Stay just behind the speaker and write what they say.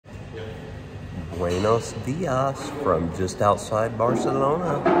Buenos dias from just outside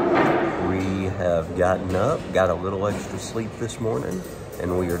Barcelona. We have gotten up, got a little extra sleep this morning,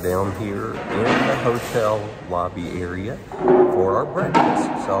 and we are down here in the hotel lobby area for our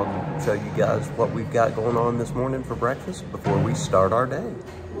breakfast. So I'll show you guys what we've got going on this morning for breakfast before we start our day.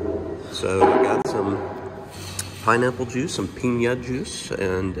 So I got some pineapple juice, some piña juice,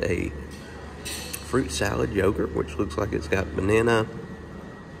 and a fruit salad yogurt, which looks like it's got banana,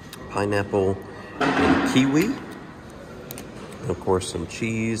 pineapple, and kiwi. And of course, some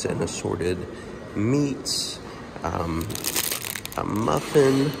cheese and assorted meats, a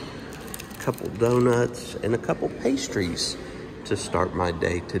muffin, a couple donuts, and a couple pastries to start my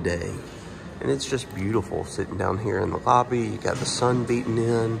day today. And it's just beautiful sitting down here in the lobby. You got the sun beating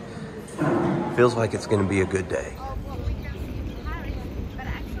in. Feels like it's going to be a good day.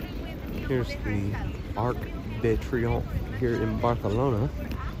 Here's the Arc de Triomphe here in Barcelona,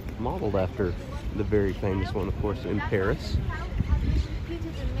 modeled after the very famous one, of course, in Paris.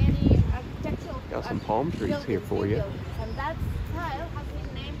 Got some palm trees here for you.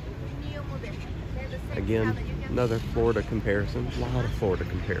 Again, another Florida comparison. A lot of Florida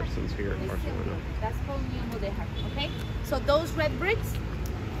comparisons here in Barcelona. That's called New Mudéjar, okay? So those red bricks,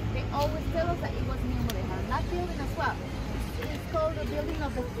 they always tell us that it was New Mudéjar. That building as well. It's called the building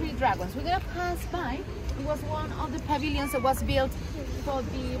of the three dragons. We're gonna pass by. It was one of the pavilions that was built for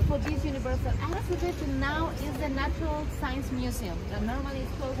this universal exhibition. Now is the Natural Science Museum. And normally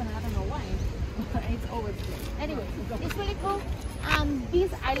it's closed, and I don't know why. It's always closed. Anyway, it's really cool.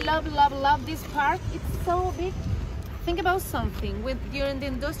 This I love this park. It's so big. Think about something. During the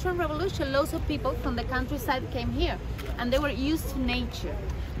Industrial Revolution, lots of people from the countryside came here, and they were used to nature.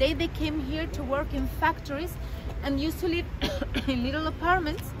 They came here to work in factories and used to live in little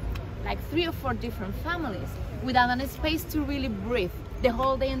apartments, like 3 or 4 different families, without any space to really breathe the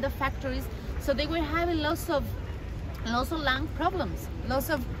whole day in the factories. So they were having lots of lung problems, lots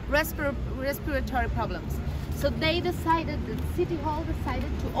of respiratory problems. So they decided, the city hall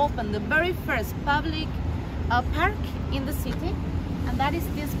decided to open the very first public park in the city, and that is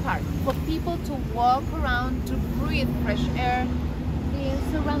this park, for people to walk around, to breathe fresh air, being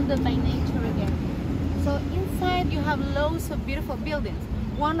surrounded by nature again. So inside you have loads of beautiful buildings.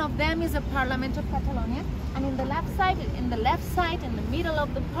 One of them is the Parliament of Catalonia, and in the left side, in the middle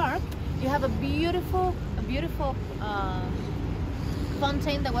of the park, you have a beautiful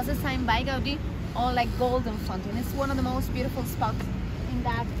fountain that was designed by Gaudí, all like golden fountain. It's one of the most beautiful spots in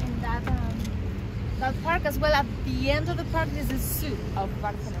that park as well. At the end of the park is the zoo of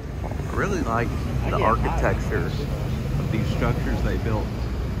Barcelona. I really like the architecture of these structures they built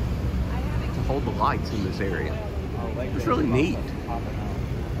to hold the lights in this area. It's really neat.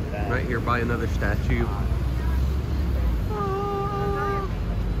 Right here by another statue.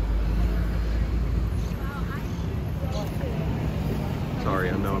 Sorry,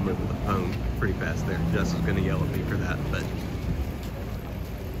 I know I'm moving the phone pretty fast there. Jess is going to yell at me for that, but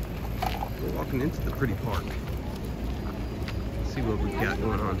we're walking into the pretty park. Let's see what we've got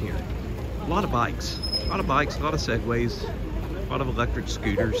going on here. A lot of bikes, a lot of segways, a lot of electric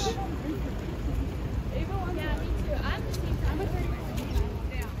scooters.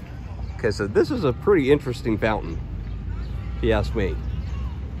 Okay, so this is a pretty interesting fountain, if you ask me.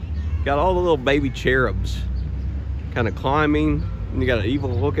 Got all the little baby cherubs kind of climbing, and you got an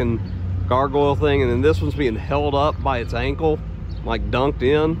evil looking gargoyle thing, and then this one's being held up by its ankle, like dunked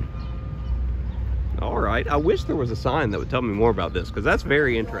in. All right, I wish there was a sign that would tell me more about this, because that's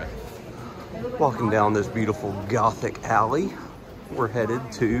very interesting. Walking down this beautiful Gothic alley, we're headed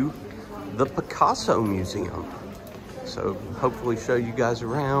to the Picasso Museum. So hopefully show you guys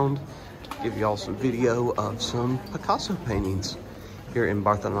around, give y'all some video of some Picasso paintings here in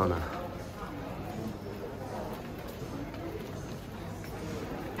Barcelona.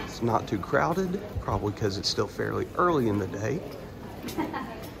 It's not too crowded, probably because it's still fairly early in the day.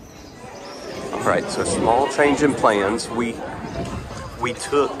 All right, so small change in plans. We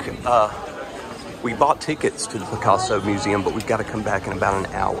bought tickets to the Picasso Museum, but we've got to come back in about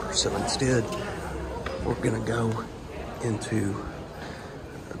an hour. So instead, we're gonna go into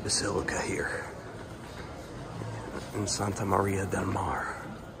the basilica here in Santa Maria del Mar.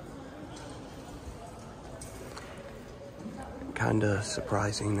 Kind of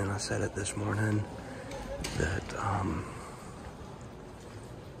surprising, and I said it this morning, that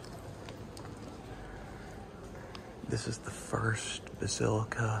this is the first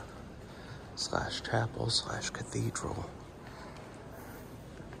basilica slash chapel slash cathedral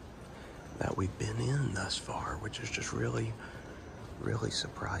that we've been in thus far, which is just really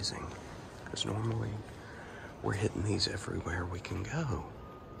surprising, because normally we're hitting these everywhere we can go.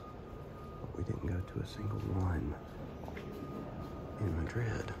 we didn't go to a single one in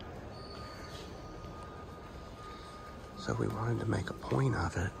Madrid. So we wanted to make a point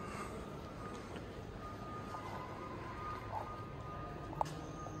of it.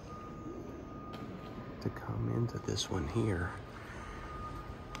 To come into this one here.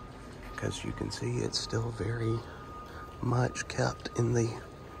 Because you can see it's still very much kept in the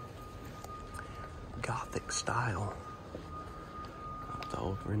Gothic style of the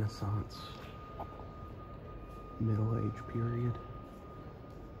old Renaissance, Middle Age period.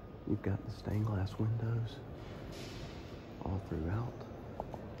 You've got the stained glass windows all throughout.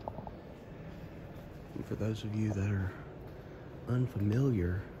 And for those of you that are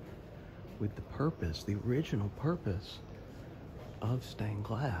unfamiliar with the purpose, the original purpose of stained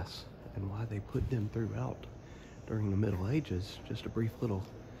glass and why they put them throughout during the Middle Ages, just a brief little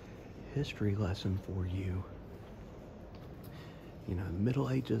history lesson for you. You know, the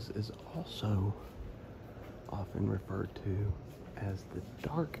Middle Ages is also often referred to as the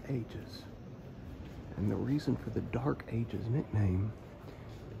Dark Ages. And the reason for the Dark Ages nickname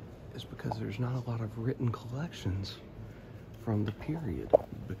is because there's not a lot of written collections from the period,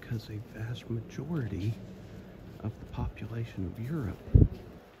 because a vast majority of the population of Europe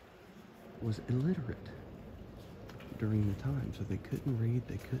was illiterate during the time. So they couldn't read,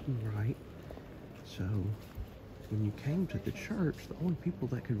 they couldn't write. So when you came to the church, the only people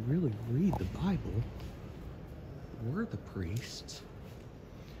that could really read the Bible were the priests.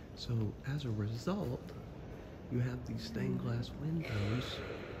 So as a result, you have these stained glass windows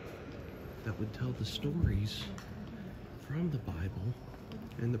that would tell the stories from the Bible,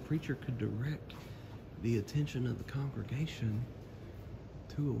 and the preacher could direct the attention of the congregation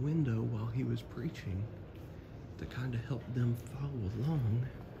to a window while he was preaching to kind of help them follow along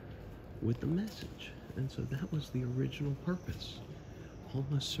with the message. And so that was the original purpose,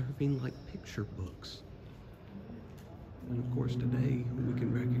 almost serving like picture books. And of course today we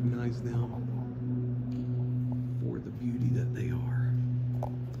can recognize them for the beauty that they are.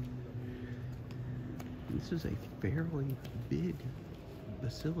 This is a fairly big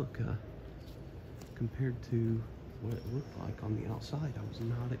basilica compared to what it looked like on the outside. I was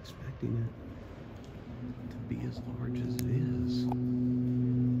not expecting it to be as large as it is.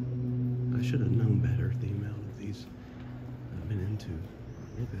 I should have known better the amount of these I've been into.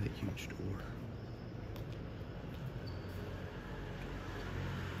 Look at that huge door.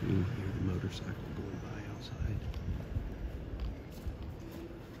 You can hear the motorcycle going by outside.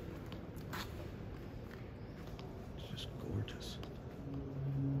 It's just gorgeous.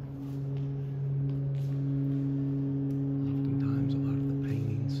 Oftentimes, a lot of the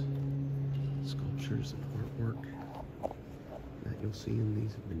paintings, sculptures, and artwork that you'll see in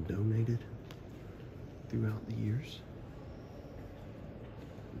these have been donated throughout the years.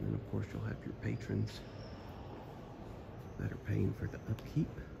 And then, of course, you'll have your patrons that are paying for the upkeep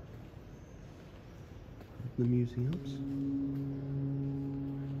of the museums.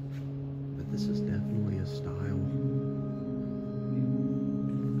 But this is definitely a style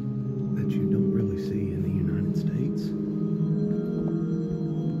that you don't really see in the United States.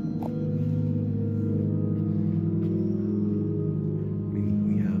 I mean,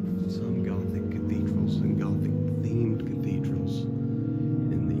 we have some Gothic cathedrals and Gothic themed cathedrals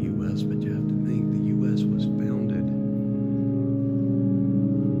in the U.S., but you have to think the U.S. was founded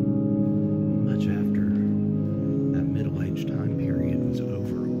much after that Middle Age time period was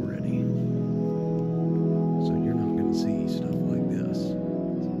over already. So you're not going to see stuff like this.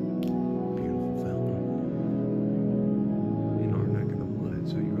 Beautiful fountain in our neck of the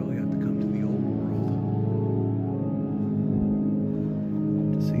woods. So you really have to come to the old world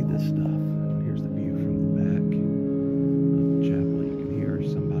to see this stuff. And here's the view from the back of the chapel. You can hear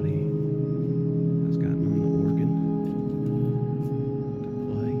somebody has gotten on the organ to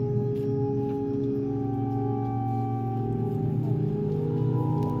play.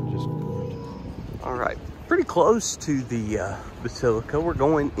 Just gorgeous. All right, pretty close to the basilica. We're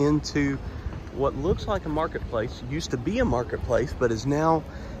going into what looks like a marketplace. It used to be a marketplace, but is now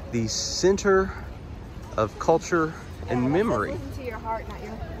the center of culture and memory. Listen to your heart, not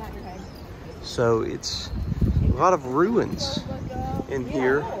your head. So it's a lot of ruins in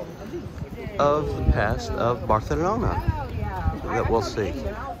here of the past of Barcelona that we'll see.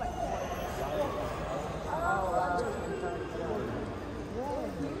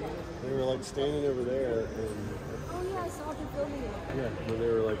 They were like standing over there, and Oh yeah, I saw them filming it. yeah, but they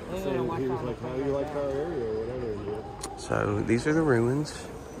were like saying, he was like, "How do you like our area?" or whatever. And So these are the ruins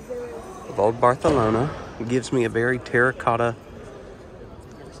of old Barcelona. It gives me a very terracotta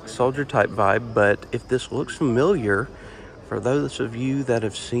soldier type vibe, but if this looks familiar, for those of you that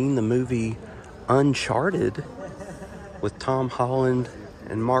have seen the movie Uncharted with Tom Holland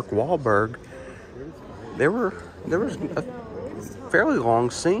and Mark Wahlberg, there was a fairly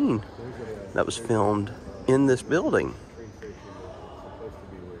long scene that was filmed in this building.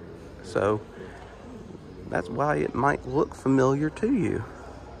 So that's why it might look familiar to you.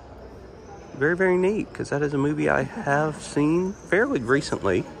 Very, very neat, because that is a movie I have seen fairly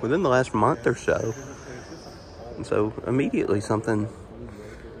recently, within the last month or so. And so immediately something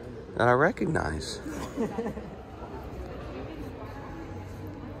that I recognize.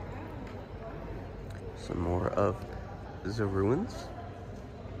 Some more of the ruins.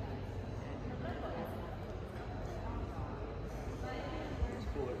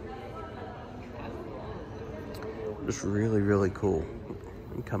 Just really, really cool.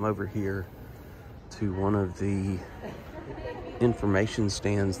 You come over here to one of the information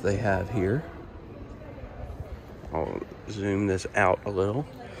stands they have here. I'll zoom this out a little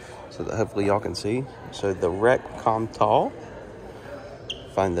so that hopefully y'all can see. So the Rec Comtal,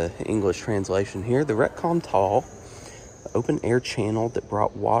 find the English translation here. The Rec Comtal, the open air channel that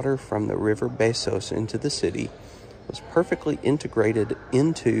brought water from the river Bessos into the city, was perfectly integrated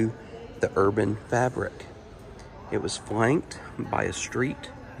into the urban fabric. It was flanked by a street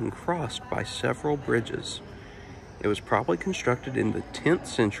and crossed by several bridges. It was probably constructed in the 10th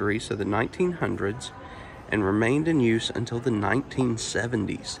century, so the 1900s, and remained in use until the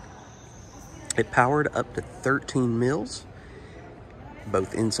 1970s. It powered up to 13 mills,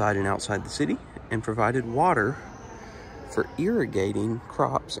 both inside and outside the city, and provided water for irrigating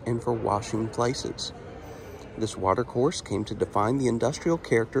crops and for washing places. This watercourse came to define the industrial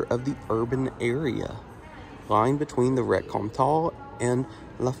character of the urban area, lying between the Rec Comtal and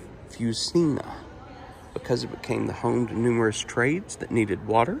La Fusina, because it became the home to numerous trades that needed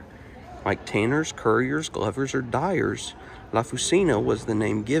water, like tanners, curriers, glovers, or dyers. La Fusina was the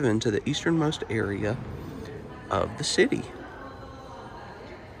name given to the easternmost area of the city.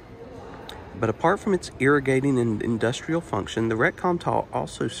 But apart from its irrigating and industrial function, the Rec Comtal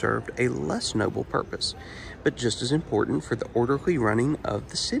also served a less noble purpose, but just as important for the orderly running of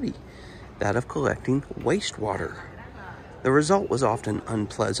the city, that of collecting wastewater. The result was often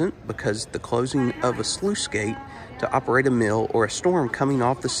unpleasant because the closing of a sluice gate to operate a mill or a storm coming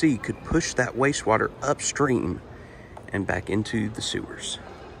off the sea could push that wastewater upstream and back into the sewers.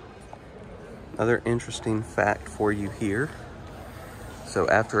 Another interesting fact for you here. So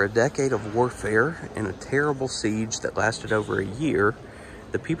after a decade of warfare and a terrible siege that lasted over a year,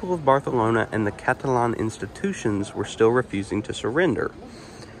 the people of Barcelona and the Catalan institutions were still refusing to surrender.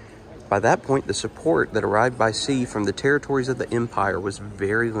 By that point, the support that arrived by sea from the territories of the empire was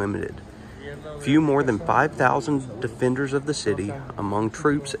very limited. Few more than 5,000 defenders of the city, among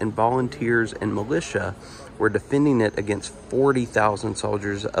troops and volunteers and militia, were defending it against 40,000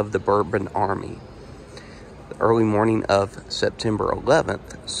 soldiers of the Bourbon army. The early morning of September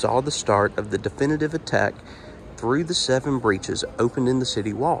 11th saw the start of the definitive attack through the 7 breaches opened in the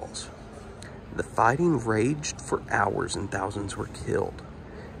city walls. The fighting raged for hours and thousands were killed.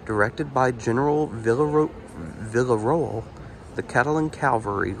 Directed by General Villarroel, the Catalan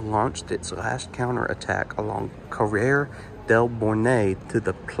cavalry launched its last counterattack along Carrer del Bornay to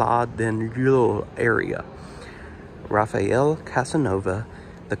the Pla d'Enlleu area. Rafael Casanova,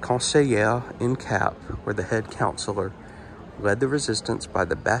 the conseiller in cap, or the head counselor, led the resistance by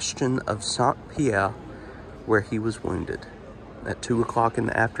the bastion of Saint-Pierre, where he was wounded. At 2 o'clock in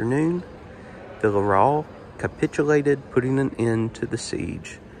the afternoon, Villarroel capitulated, putting an end to the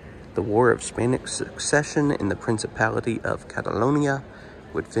siege. The War of Spanish Succession in the Principality of Catalonia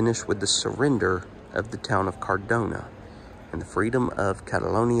would finish with the surrender of the town of Cardona, and the freedom of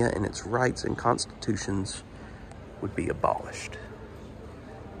Catalonia and its rights and constitutions would be abolished.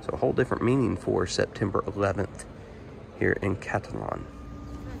 So a whole different meaning for September 11th here in Catalan.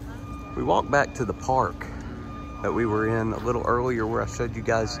 We walked back to the park that we were in a little earlier, where I showed you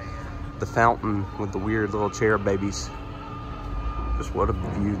guys the fountain with the weird little cherub babies. Just what a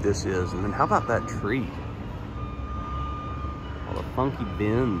view this is. And then how about that tree? All the funky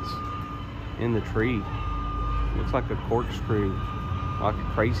bends in the tree. Looks like a corkscrew, like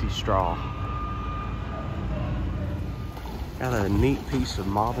a crazy straw. Got a neat piece of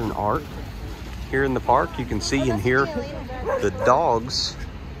modern art here in the park. You can see and hear the dogs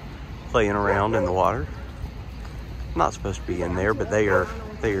playing around in the water. Not supposed to be in there, but they are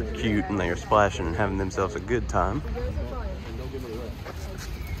cute and they are splashing and having themselves a good time.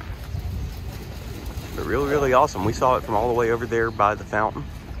 But really, really awesome. We saw it from all the way over there by the fountain.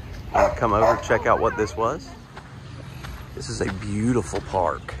 I'll come over and check out what this was. This is a beautiful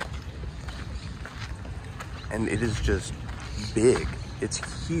park. And it is just big. It's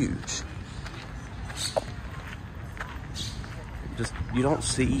huge. You don't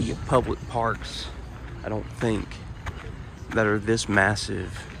see public parks, I don't think, that are this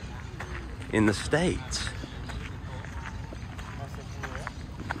massive in the States.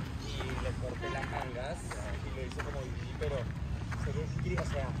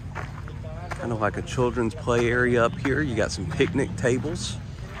 Kind of like a children's play area up here. You got some picnic tables.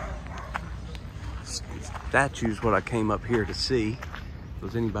 Statues, what I came up here to see. If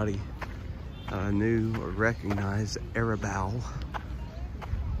was anybody knew or recognized Arabal.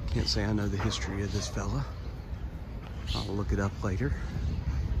 Can't say I know the history of this fella. I'll look it up later.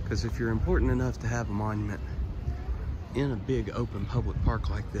 Because if you're important enough to have a monument in a big open public park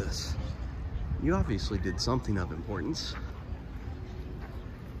like this, you obviously did something of importance.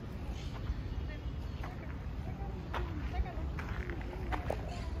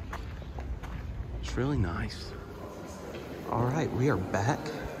 It's really nice. All right, we are back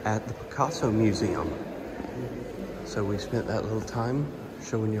at the Picasso Museum. So we spent that little time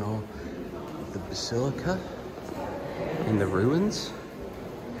showing y'all the basilica and the ruins.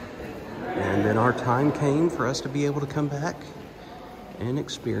 And then our time came for us to be able to come back and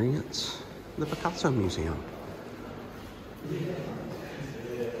experience the Picasso Museum.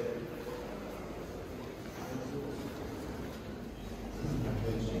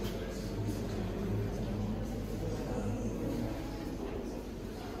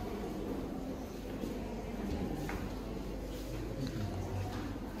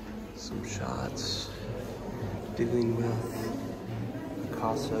 Some shots dealing with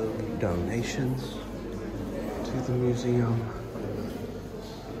Picasso donations to the museum.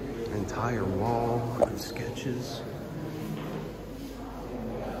 An entire wall of sketches.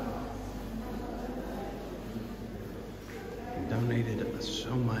 He donated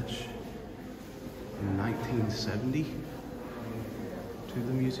so much in 1970 to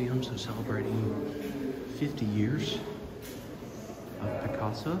the museum, so celebrating 50 years of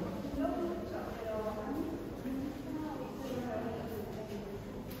Picasso.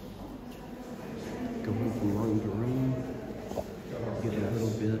 Going from room to room, get a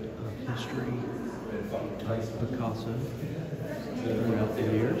little bit of history of Picasso throughout the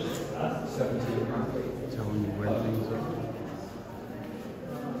years, telling you where things are.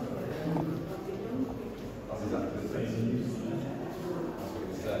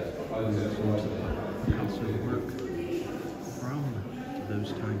 Picasso work from those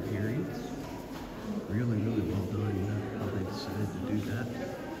time periods. Really, really well done how they decided to do that.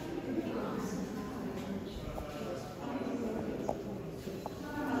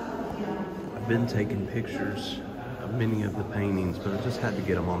 I've been taking pictures of many of the paintings, but I just had to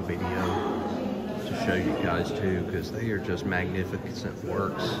get them on video to show you guys too, because they are just magnificent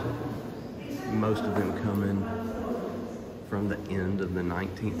works. Most of them coming from the end of the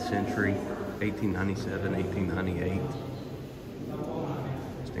 19th century, 1897, 1898.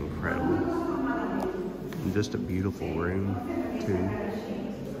 Just incredible. And just a beautiful room too,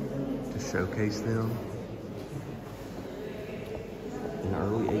 to showcase them. In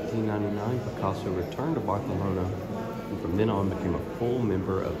early 1899, Picasso returned to Barcelona and from then on became a full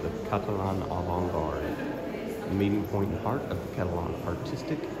member of the Catalan avant-garde. The meeting point and heart of the Catalan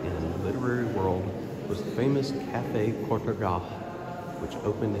artistic and literary world was the famous Café Cortegal, which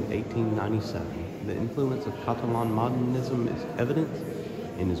opened in 1897. The influence of Catalan modernism is evident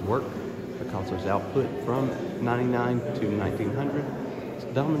in his work. Picasso's output from 99 to 1900 is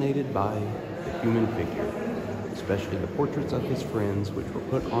dominated by the human figure, especially the portraits of his friends, which were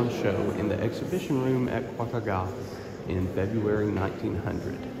put on show in the exhibition room at Cortegal in February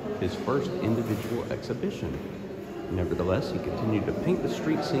 1900, his first individual exhibition. Nevertheless, he continued to paint the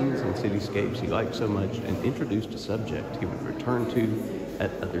street scenes and cityscapes he liked so much and introduced a subject he would return to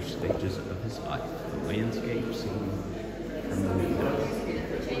at other stages of his life, the landscape scene from the window.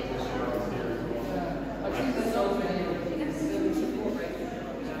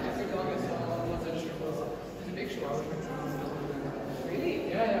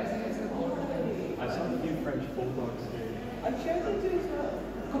 I saw a few French bulldogs here. I'm sure they do as well.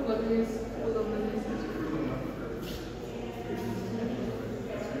 A couple of these.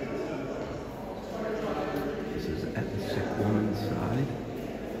 This is at the sick woman's side.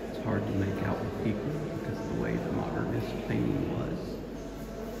 It's hard to make out the people because of the way the modernist painting was.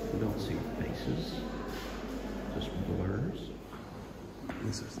 You don't see faces, just blurs.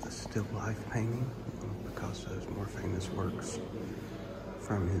 This is the still life painting of Picasso's more famous works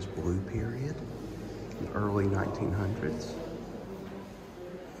from his blue period, the early 1900s.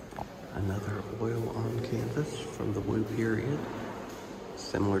 Another oil on canvas from the blue period,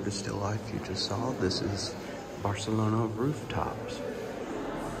 similar to still life you just saw. This is Barcelona rooftops.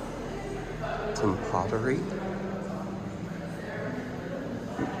 Some pottery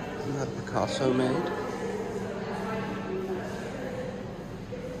that Picasso made.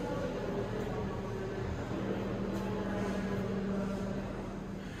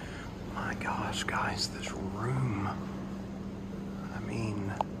 My gosh, guys, this room. I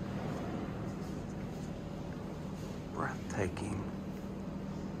mean, breathtaking.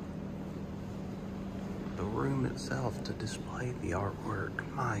 The room itself to display the artwork,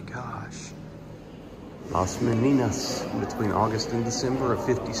 my gosh. Las Meninas. Between August and December of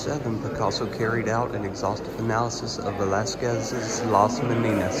 '57, Picasso carried out an exhaustive analysis of Velázquez's Las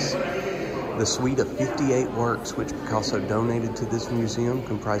Meninas. The suite of 58 works which Picasso donated to this museum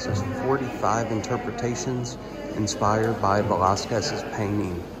comprises 45 interpretations inspired by Velázquez's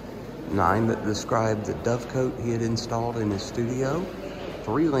painting, 9 that describe the dovecote he had installed in his studio,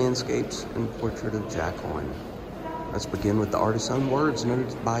 3 landscapes, and a portrait of Jacqueline. Let's begin with the artist's own words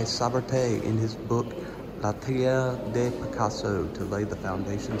noted by Sabarte in his book La Terre de Picasso to lay the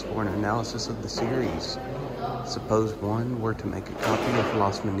foundations for an analysis of the series. Suppose one were to make a copy of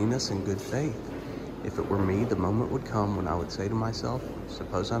Las Meninas in good faith. If it were me, the moment would come when I would say to myself,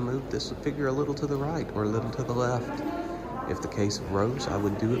 suppose I moved this figure a little to the right or a little to the left. If the case arose, I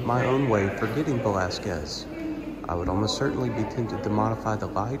would do it my own way, forgetting Velázquez. I would almost certainly be tempted to modify the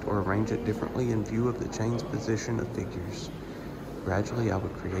light or arrange it differently in view of the changed position of figures. Gradually, I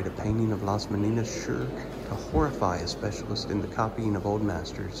would create a painting of Las Meninas sure to horrify a specialist in the copying of old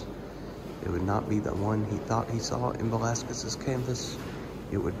masters. It would not be the one he thought he saw in Velázquez's canvas.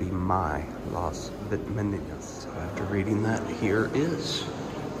 It would be my Las Meninas. So after reading that, here is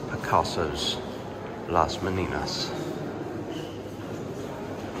Picasso's Las Meninas.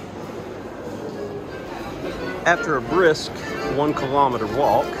 After a brisk 1 kilometer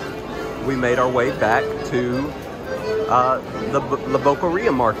walk, we made our way back to the La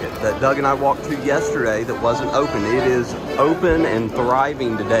Boqueria market that Doug and I walked to yesterday that wasn't open. It is open and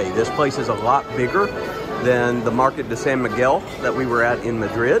thriving today. This place is a lot bigger than the Market de San Miguel that we were at in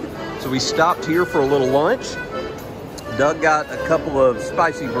Madrid. So we stopped here for a little lunch. Doug got a couple of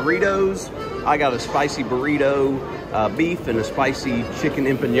spicy burritos. I got a spicy burrito beef and a spicy chicken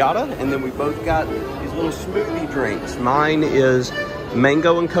empanada. And then we both got these little smoothie drinks. Mine is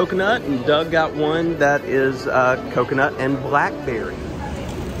mango and coconut, and Doug got one that is coconut and blackberry.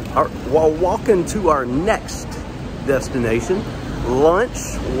 While walking to our next destination,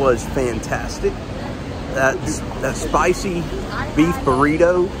 lunch was fantastic. That spicy beef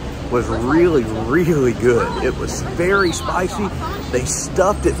burrito was really, really good. It was very spicy. They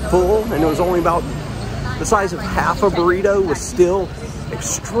stuffed it full, and it was only about the size of half a burrito, was still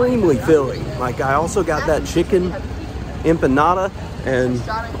extremely filling. Like, I also got that chicken empanada and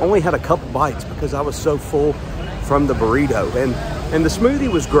only had a couple bites because I was so full from the burrito. And the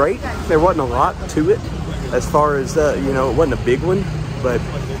smoothie was great. There wasn't a lot to it as far as, you know, it wasn't a big one, but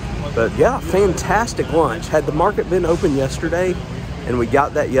yeah, fantastic lunch. Had the market been open yesterday and we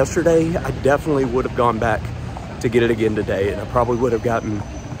got that yesterday, I definitely would have gone back to get it again today, and I probably would have gotten,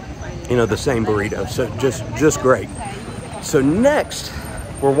 you know, the same burrito. So just great. So next,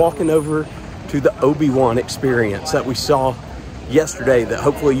 we're walking over to the Obi-Wan experience that we saw yesterday, that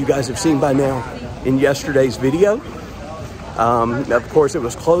hopefully you guys have seen by now in yesterday's video. Of course, it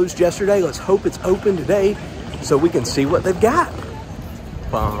was closed yesterday. Let's hope it's open today so we can see what they've got.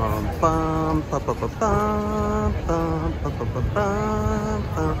 Bum, bum, bum, bum, bum, bum, bum, bum,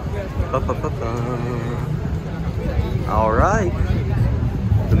 bum, bum, bum. All right,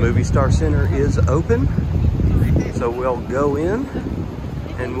 the Movie Star Center is open, so we'll go in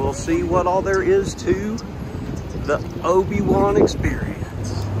and we'll see what all there is to the Obi-Wan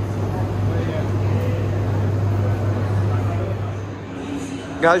experience.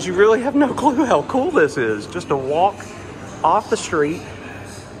 Guys, you really have no clue how cool this is, just to walk off the street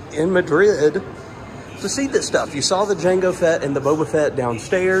in Madrid to see this stuff. You saw the Jango Fett and the Boba Fett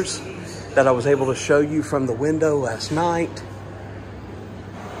downstairs that I was able to show you from the window last night.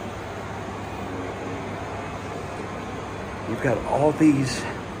 You've got all these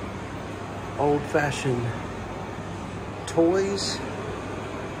old-fashioned toys.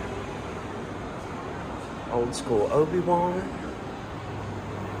 Old school Obi-Wan.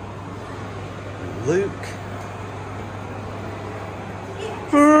 Luke.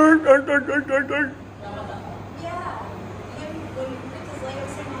 One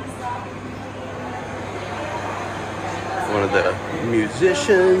of the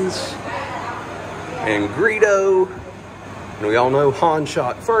musicians. And Greedo. And we all know Han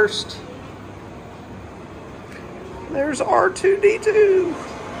shot first. There's R2-D2.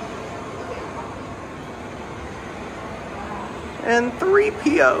 And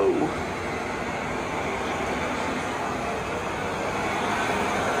 3PO.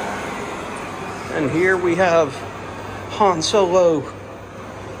 And here we have Han Solo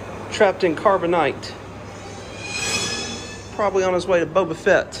trapped in carbonite. Probably on his way to Boba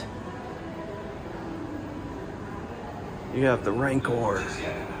Fett. You have the Rancor,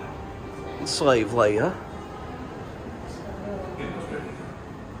 Slave Leia.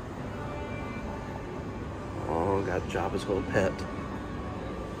 Oh, got Jabba's little pet.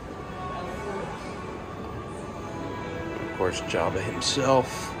 Of course, Jabba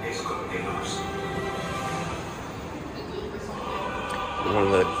himself. One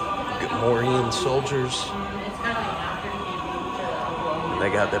of the Gamorrean soldiers. They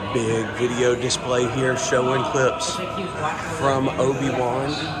got the big video display here showing clips from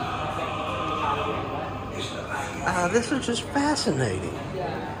Obi-Wan. This is just fascinating.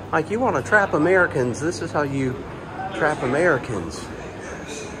 Like, you want to trap Americans, this is how you trap Americans.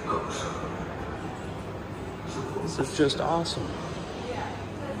 This is just awesome.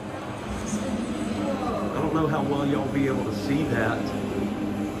 I don't know how well y'all be able to see that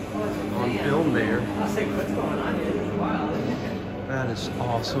on film there. That is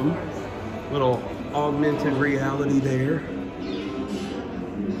awesome. Little augmented reality there.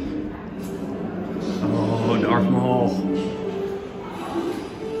 Oh, Darth Maul.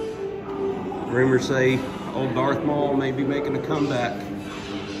 Rumors say old Darth Maul may be making a comeback.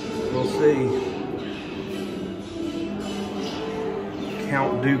 We'll see.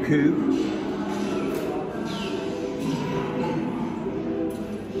 Count Dooku.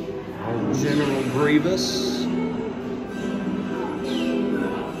 Old General Grievous.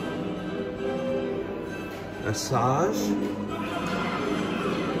 Asajj.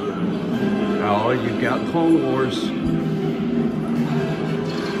 Oh, you've got Clone Wars.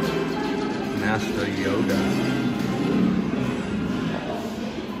 Master Yoda.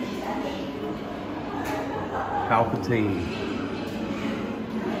 Palpatine.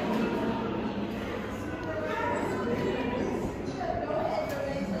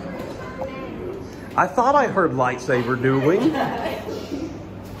 I thought I heard lightsaber dueling.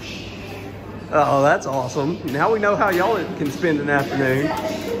 Oh, that's awesome. Now we know how y'all can spend an afternoon.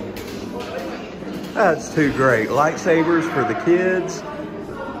 That's too great. Lightsabers for the kids.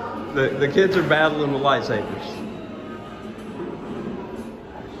 The kids are battling with lightsabers.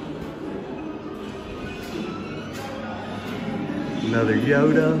 Another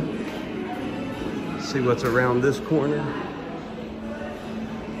Yoda. See what's around this corner.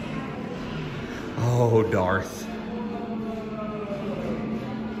 Oh, Darth.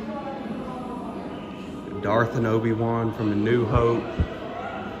 Darth and Obi-Wan from A New Hope.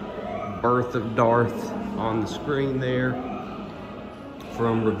 Birth of Darth on the screen there.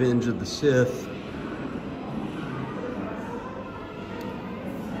 From Revenge of the Sith.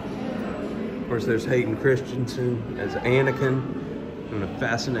 Of course, there's Hayden Christensen as Anakin, doing a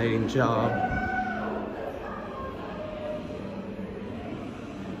fascinating job.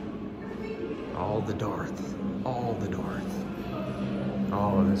 All the Darth. All the Darth.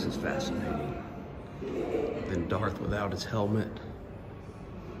 Oh, this is fascinating. Then Darth without his helmet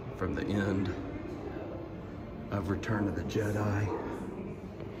from the end of Return of the Jedi.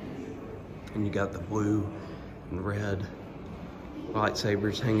 And you got the blue and red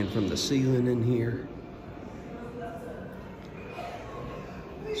lightsabers hanging from the ceiling in here.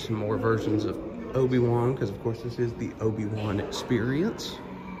 Some more versions of Obi-Wan, because of course this is the Obi-Wan experience.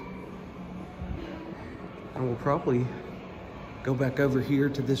 And we'll probably go back over here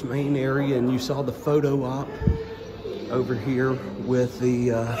to this main area, and you saw the photo op over here with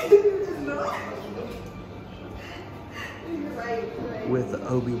the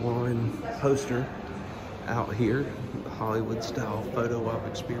Obi-Wan poster out here, the Hollywood style photo op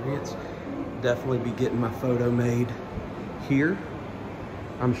experience. Definitely be getting my photo made here.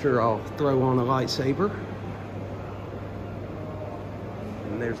 I'm sure I'll throw on a lightsaber.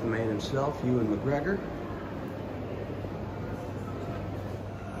 And there's the man himself, Ewan McGregor.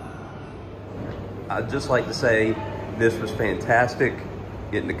 I'd just like to say this was fantastic,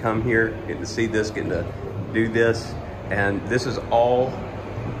 getting to come here, getting to see this, getting to do this. And this is all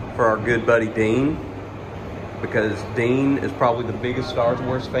for our good buddy Dean, because Dean is probably the biggest Star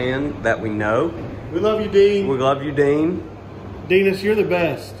Wars fan that we know. We love you, Dean. We love you, Dean. Deanus, you're the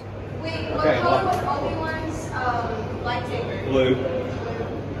best. Wait, what color was Obi-Wan's lightsaber? Blue.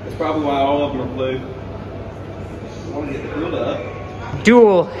 That's probably why all of them are blue. I want to get filled up.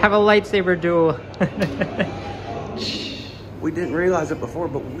 Duel. Have a lightsaber duel. We didn't realize it before,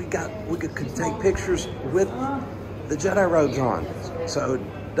 but we could take pictures with the Jedi robes on. So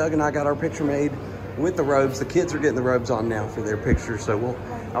Doug and I got our picture made with the robes. The kids are getting the robes on now for their pictures. So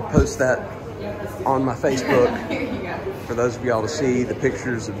I'll post that on my Facebook for those of y'all to see the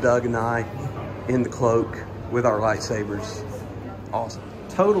pictures of Doug and I in the cloak with our lightsabers. Awesome.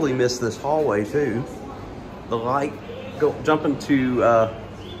 Totally missed this hallway too. The light, jumping to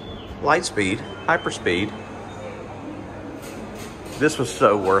light speed, hyperspeed. This was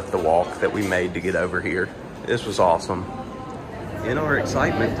so worth the walk that we made to get over here. This was awesome. In our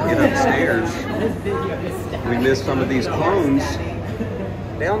excitement to get upstairs, we missed some of these clones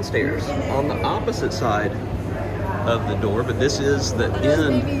downstairs on the opposite side of the door, but this is the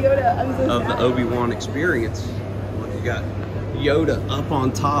end of the Obi-Wan experience. Look, you got Yoda up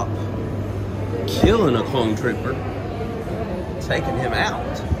on top, killing a clone trooper, taking him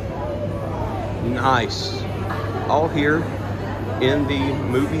out. Nice. All here in the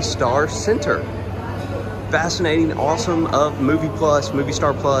Movie Star Center. Fascinating, awesome of Movie Plus, Movie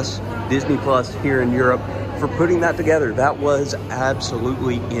Star Plus, Disney Plus here in Europe for putting that together. That was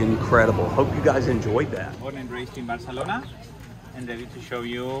absolutely incredible. Hope you guys enjoyed that. Born and raised in Barcelona, and ready to show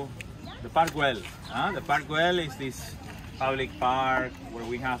you the Park Güell. The Park Güell is this public park where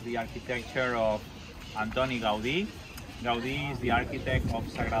we have the architecture of Antoni Gaudí. Gaudí is the architect of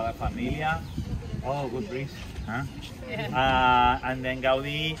Sagrada Familia. Oh, good breeze. Huh? Yeah. And then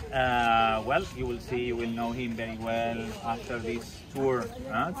Gaudí, well, you will know him very well after this tour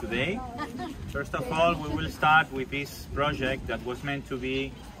today. First of all, we will start with this project that was meant to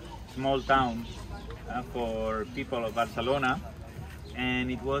be small town for people of Barcelona,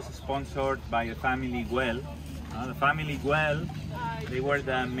 and it was sponsored by the family Guell. The family Guell, they were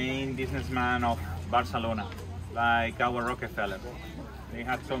the main businessman of Barcelona, like our Rockefeller. They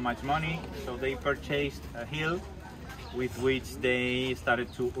had so much money, so they purchased a hill with which they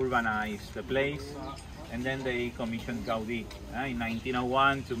started to urbanize the place, and then they commissioned Gaudí in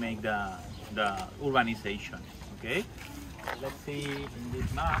 1901 to make the urbanization. Okay, let's see in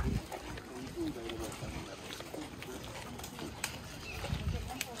this map.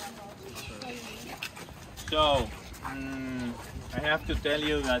 So I have to tell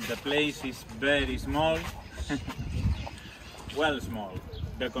you that the place is very small. Well, small.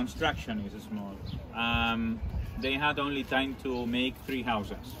 The construction is small. They had only time to make 3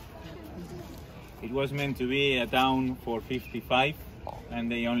 houses. It was meant to be a town for 55, and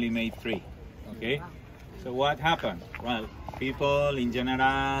they only made 3. Okay. So what happened? Well, people in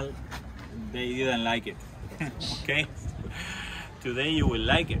general, they didn't like it. Okay. Today you will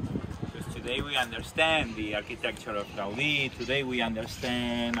like it, because today we understand the architecture of Gaudí. Today we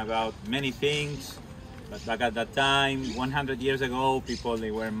understand about many things. But back at that time, 100 years ago, people,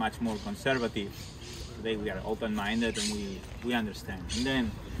 they were much more conservative. Today we are open-minded and we understand. And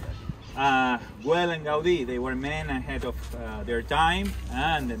then Guell and Gaudí, they were men ahead of their time,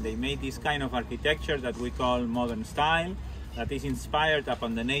 and then they made this kind of architecture that we call modern style, that is inspired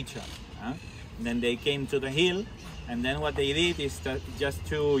upon the nature. And then they came to the hill, and then what they did is just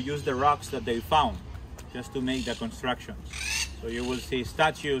to use the rocks that they found, just to make the constructions. So you will see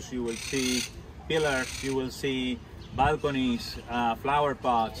statues, you will see pillars, you will see balconies, flower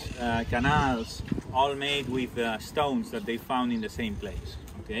pots, canals, all made with stones that they found in the same place.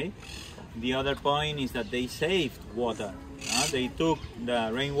 Okay. The other point is that they saved water. They took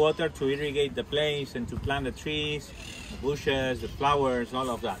the rainwater to irrigate the place and to plant the trees, the bushes, the flowers, all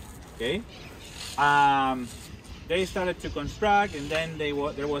of that. Okay. They started to construct, and then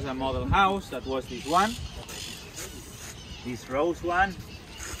there was a model house that was this one, this rose one.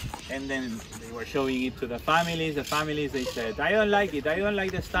 And then they were showing it to the families. The families, they said, I don't like it, I don't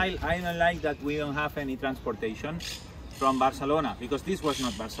like the style, I don't like that we don't have any transportation from Barcelona, because this was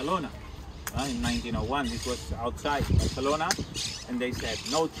not Barcelona. In 1901, this was outside Barcelona, and they said,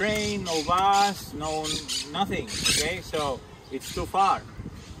 no train, no bus, no nothing, okay, so it's too far.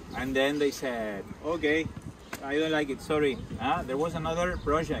 And then they said, okay, I don't like it, sorry. There was another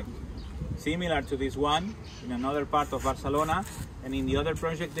project similar to this one in another part of Barcelona, and in the other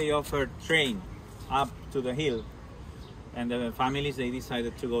project they offered train up to the hill, and the families, they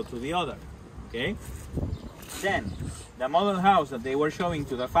decided to go to the other. Okay. Then the model house that they were showing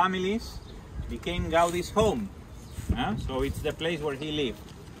to the families became Gaudí's home. So it's the place where he lived.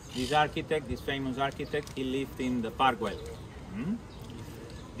 This architect, this famous architect, he lived in the Park Güell.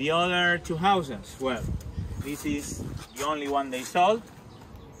 The other 2 houses, well, this is the only one they sold.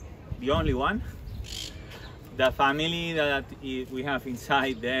 The only one. The family that we have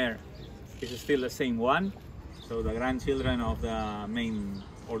inside there is still the same one. So the grandchildren of the main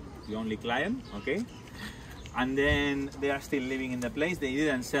or the only client, okay? And then they are still living in the place. They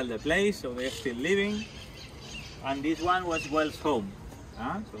didn't sell the place, so they're still living. And this one was Guell's home,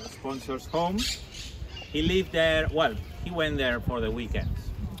 so the sponsor's home. He lived there, well, he went there for the weekends,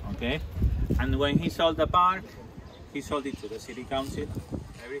 okay? And when he sold the park, he sold it to the city council,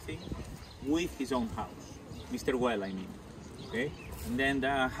 everything. with his own house. Mr. Guell, I mean. Okay? And then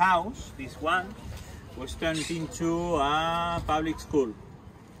the house, this one, was turned into a public school.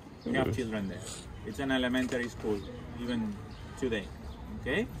 We have children there. It's an elementary school, even today.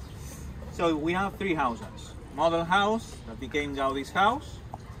 Okay? So we have 3 houses. Model house, that became Gaudi's house.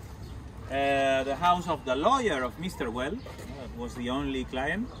 The house of the lawyer of Mr. Guell, that was the only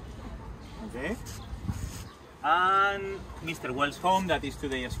client. Okay? And Mr. Guell's home, that is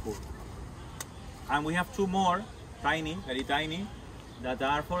today a school. And we have 2 more, tiny, very tiny, that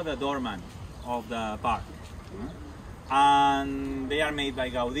are for the doorman of the park. And they are made by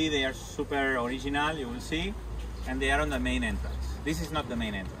Gaudí, they are super original, you will see, and they are on the main entrance. This is not the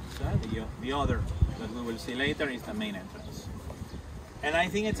main entrance, the other that we will see later is the main entrance. And I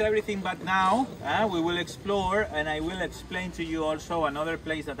think it's everything, but now we will explore, and I will explain to you also another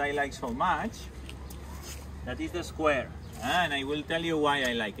place that I like so much, that is the square, and I will tell you why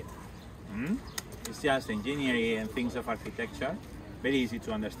I like it. It's just engineering and things of architecture, very easy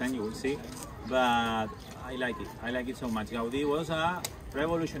to understand, you will see, but I like it so much. Gaudí was a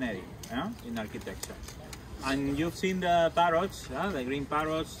revolutionary in architecture. And you've seen the parrots, the green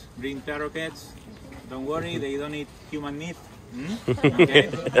parrots, green parakeets. Don't worry, they don't eat human meat. Okay.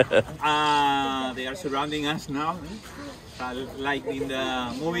 They are surrounding us now, like in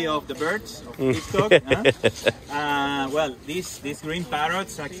the movie of the birds of Hitchcock. Well, these green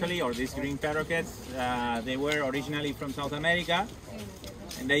parrots actually, or these green parakeets, they were originally from South America,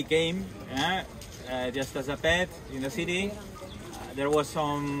 and they came just as a pet in the city. There was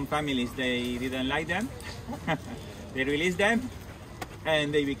some families, they didn't like them. They released them,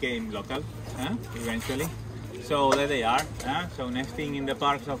 and they became local eventually. So there they are. So nesting in the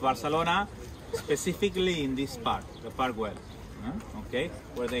parks of Barcelona, specifically in this park, the Park Guell, okay,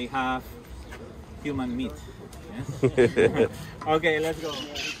 where they have human meat. Yes? Okay, let's go.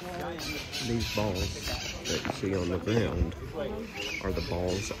 These balls that you see on the ground are the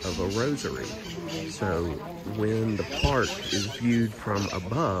balls of a rosary. So when the park is viewed from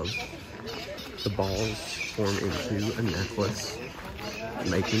above, the balls form into a necklace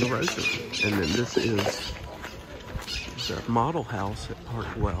making a rosary. And then this is the model house at Park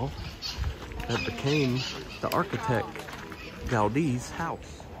Guell that became the architect Gaudí's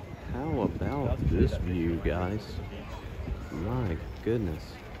house. How about this view, guys? My goodness.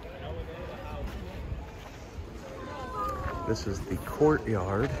 This is the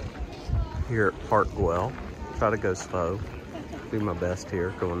courtyard here at Park Guell. Try to go slow. Do my best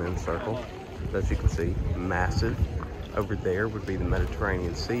here, going in a circle. As you can see, massive. Over there would be the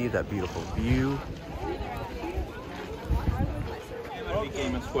Mediterranean Sea, that beautiful view. It never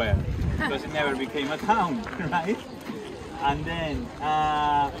became a square, because it never became a town, right? And then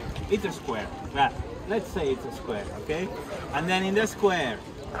it's a square. Let's say it's a square, okay? And then in the square,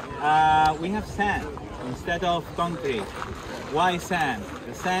 we have sand instead of concrete. Why sand?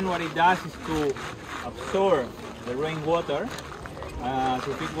 The sand, what it does is to absorb the rainwater,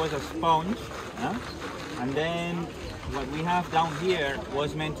 so if it was a sponge. And then what we have down here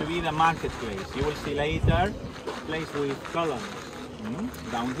was meant to be the marketplace. You will see later, place with columns.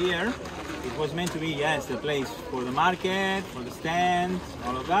 Down here, it was meant to be, yes, the place for the market, for the stands,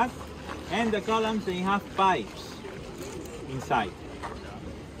 all of that. And the columns, they have pipes inside.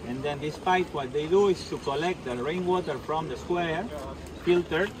 And then these pipes, what they do is to collect the rainwater from the square,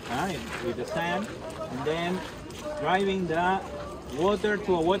 filtered with the sand, and then driving the water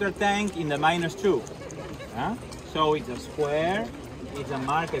to a water tank in the -2. So it's a square, it's a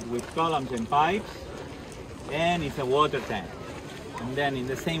market with columns and pipes, and it's a water tank. And then in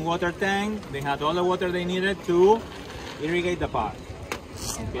the same water tank, they had all the water they needed to irrigate the park.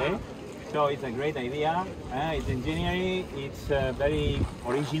 Okay, so it's a great idea. It's engineering, it's very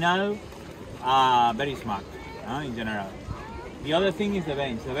original, very smart in general. The other thing is the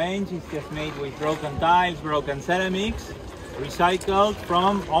bench. The bench is just made with broken tiles, broken ceramics, recycled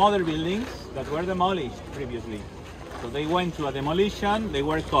from other buildings that were demolished previously. So they went to a demolition, they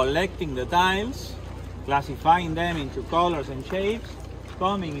were collecting the tiles, classifying them into colors and shapes,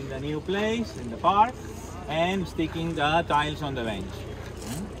 coming in the new place, in the park, and sticking the tiles on the bench.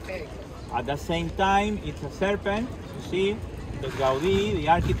 At the same time, it's a serpent. You see, the Gaudí, the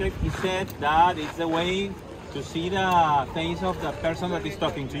architect, he said that it's a way to see the face of the person that is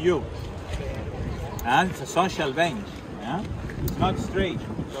talking to you. And it's a social bench. It's not straight,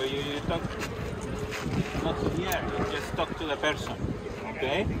 so you talk not to the air, you just talk to the person.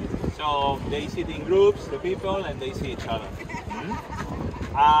 Okay, so they sit in groups, the people, and they see each other.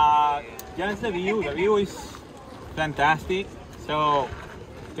 Just the view is fantastic. So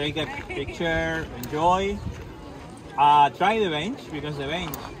take a picture, enjoy, Try the bench, because the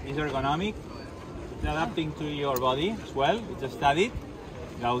bench is ergonomic. It's adapting to your body as well. It's studied.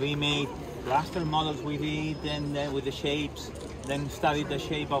 Gaudí made plaster models with it, and then with the shapes, then studied the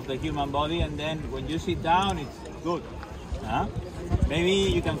shape of the human body, and then when you sit down, it's good. Maybe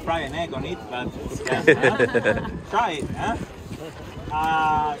you can fry an egg on it, but try it.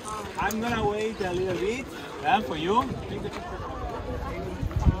 I'm gonna wait a little bit for you.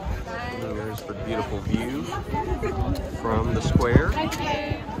 And there's the beautiful view from the square.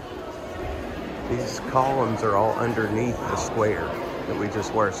 These columns are all underneath the square that we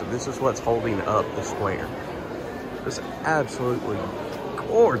just were. So this is what's holding up the square. It's absolutely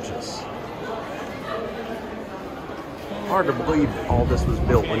gorgeous. Hard to believe all this was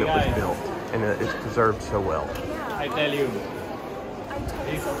built when it was built, and it's preserved so well. I tell you,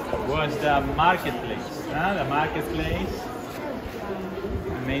 this was the marketplace. The marketplace.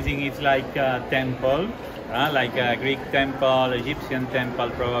 Amazing. It's like a temple, like a Greek temple, Egyptian temple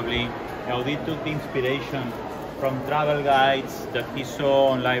probably. Gaudí took the inspiration from travel guides that he saw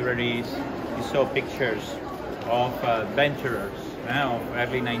on libraries. He saw pictures of adventurers of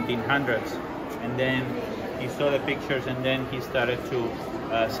early 1900s, and then he saw the pictures, and then he started to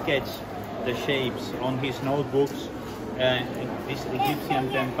sketch the shapes on his notebooks, these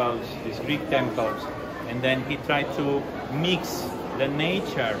Egyptian temples, these Greek temples, and then he tried to mix the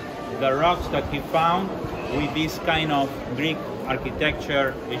nature, the rocks that he found, with this kind of Greek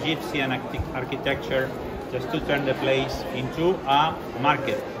architecture, Egyptian architecture, just to turn the place into a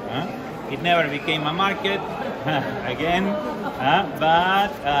market. It never became a market again,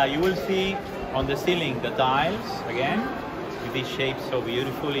 but you will see on the ceiling the tiles again, with these shapes so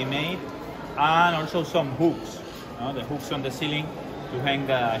beautifully made, and also some hooks, the hooks on the ceiling to hang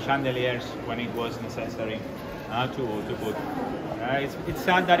the chandeliers when it was necessary to put. It's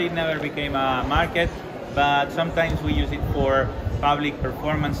sad that it never became a market, but sometimes we use it for public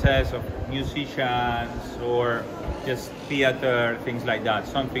performances of musicians or just theater, things like that,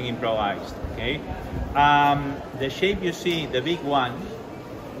 something improvised. Okay, the shape you see, the big one,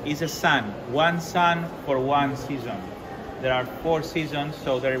 is a sun, one sun for one season. There are 4 seasons,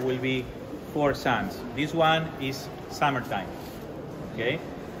 so there will be 4 suns. This one is summertime. Okay,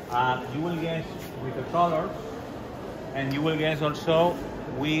 you will guess with the colors, and you will guess also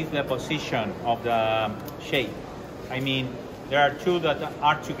with the position of the shape. I mean, there are 2 that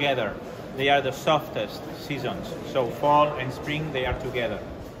are together. They are the softest seasons. So fall and spring, they are together.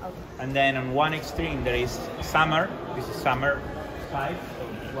 And then on one extreme there is summer. This is summer side, so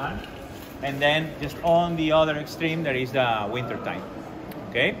this one. And then just on the other extreme there is the winter time.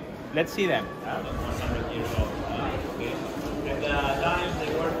 Okay, let's see them. 100 years old. Okay. And the times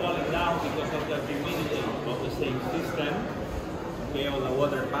they were falling down because of the humidity of the same system. Okay, all the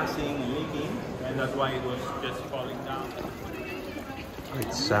water passing and leaking, and that's why it was just falling down.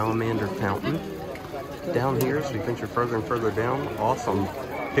 Great salamander fountain. Down here, as we venture further and further down, awesome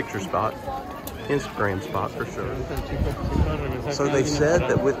picture spot, Instagram spot for sure. So they said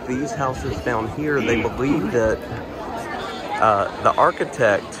that with these houses down here, they believe that the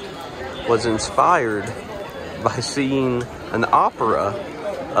architect was inspired by seeing an opera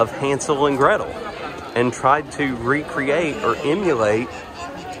of Hansel and Gretel and tried to recreate or emulate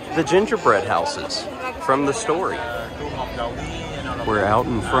the gingerbread houses from the story. We're out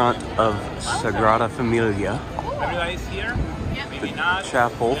in front of Sagrada Familia, the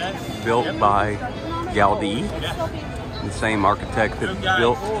chapel built by Gaudí, the same architect that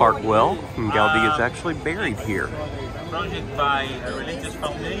built Park Güell, and Gaudí is actually buried here. Project by a religious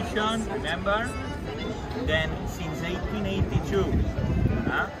foundation, remember? Then since 1882,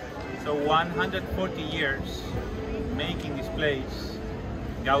 so 140 years making this place,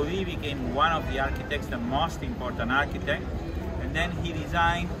 Gaudí became one of the architects, the most important architect, and then he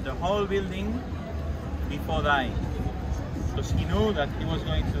designed the whole building before dying, because he knew that he was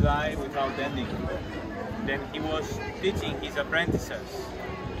going to die without ending. Then he was teaching his apprentices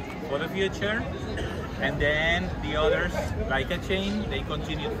for the future, and then the others, like a chain, they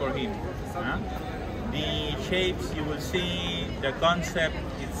continued for him. The shapes you will see, the concept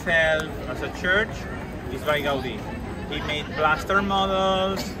itself as a church is by Gaudí. He made plaster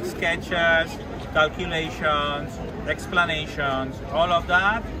models, sketches, calculations, explanations. All of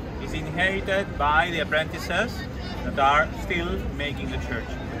that is inherited by the apprentices that are still making the church.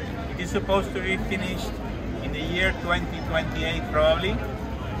 It is supposed to be finished in the year 2028 probably.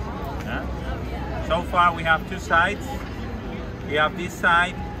 So far we have 2 sides. We have this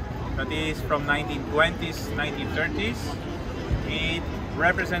side that is from 1920s, 1930s. It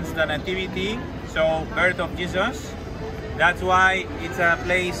represents the nativity, so birth of Jesus. That's why it's a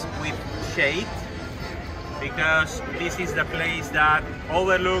place with shade. because this is the place that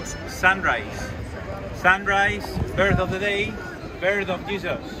overlooks sunrise. Sunrise, birth of the day, birth of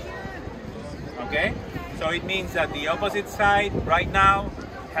Jesus. Okay? So it means that the opposite side right now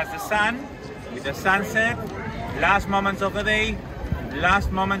has the sun with the sunset, last moments of the day,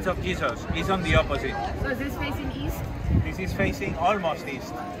 last moments of Jesus. Is on the opposite. So is this facing east? This is facing almost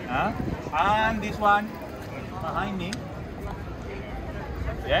east. And this one behind me.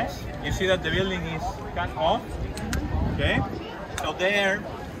 Yes, you see that the building is cut off. Okay, so there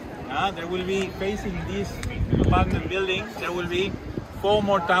will be facing these apartment buildings, there will be 4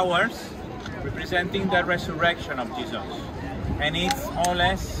 more towers representing the resurrection of Jesus. And it's more or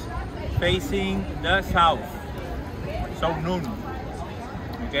less facing the south. So noon.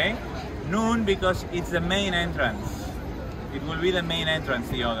 Okay? Noon because it's the main entrance. It will be the main entrance,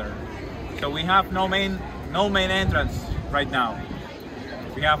 the other. So we have no main entrance right now.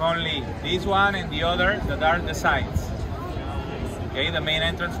 We have only this one and the other that are the sides. Okay, the main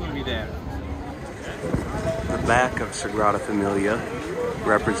entrance will be there. The back of Sagrada Familia,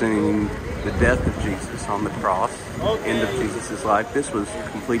 representing the death of Jesus on the cross, end of Jesus' life. This was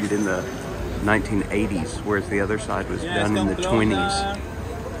completed in the 1980s, whereas the other side was done in the 20s.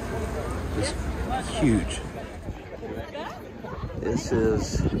 This is huge. This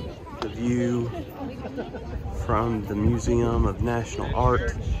is the view from the Museum of National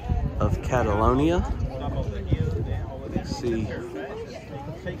Art of Catalonia. You see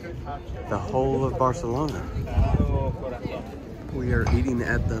the whole of Barcelona. We are eating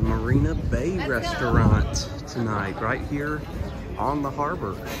at the Marina Bay restaurant tonight, right here on the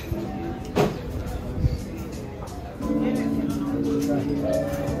harbor.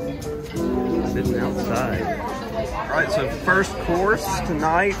 Sitting outside. All right, so first course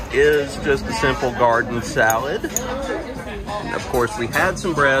tonight is just a simple garden salad. Of course, we had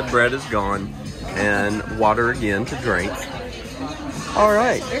some bread. Bread is gone. And water again to drink. All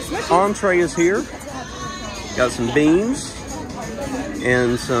right, entree is here. Got some beans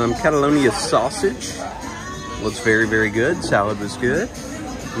and some Catalonia sausage. Looks very, very good. Salad was good.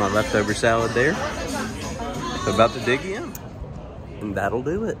 My leftover salad there. So about to dig in. And that'll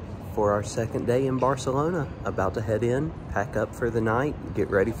do it for our second day in Barcelona. About to head in, pack up for the night, get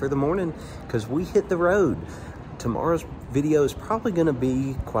ready for the morning, because we hit the road. Tomorrow's video is probably going to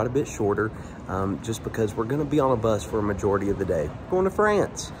be quite a bit shorter, just because we're going to be on a bus for a majority of the day. Going to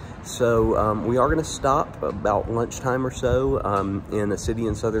France. So we are going to stop about lunchtime or so in a city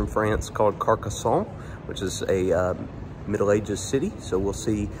in southern France called Carcassonne, which is a Middle Ages city. So we'll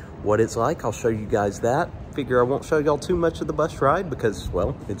see what it's like. I'll show you guys that. Figure I won't show y'all too much of the bus ride because,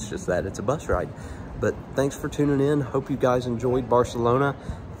 well, it's just that, it's a bus ride. But thanks for tuning in. Hope you guys enjoyed Barcelona.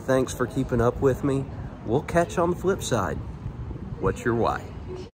 Thanks for keeping up with me. We'll catch you on the flip side. What's your why?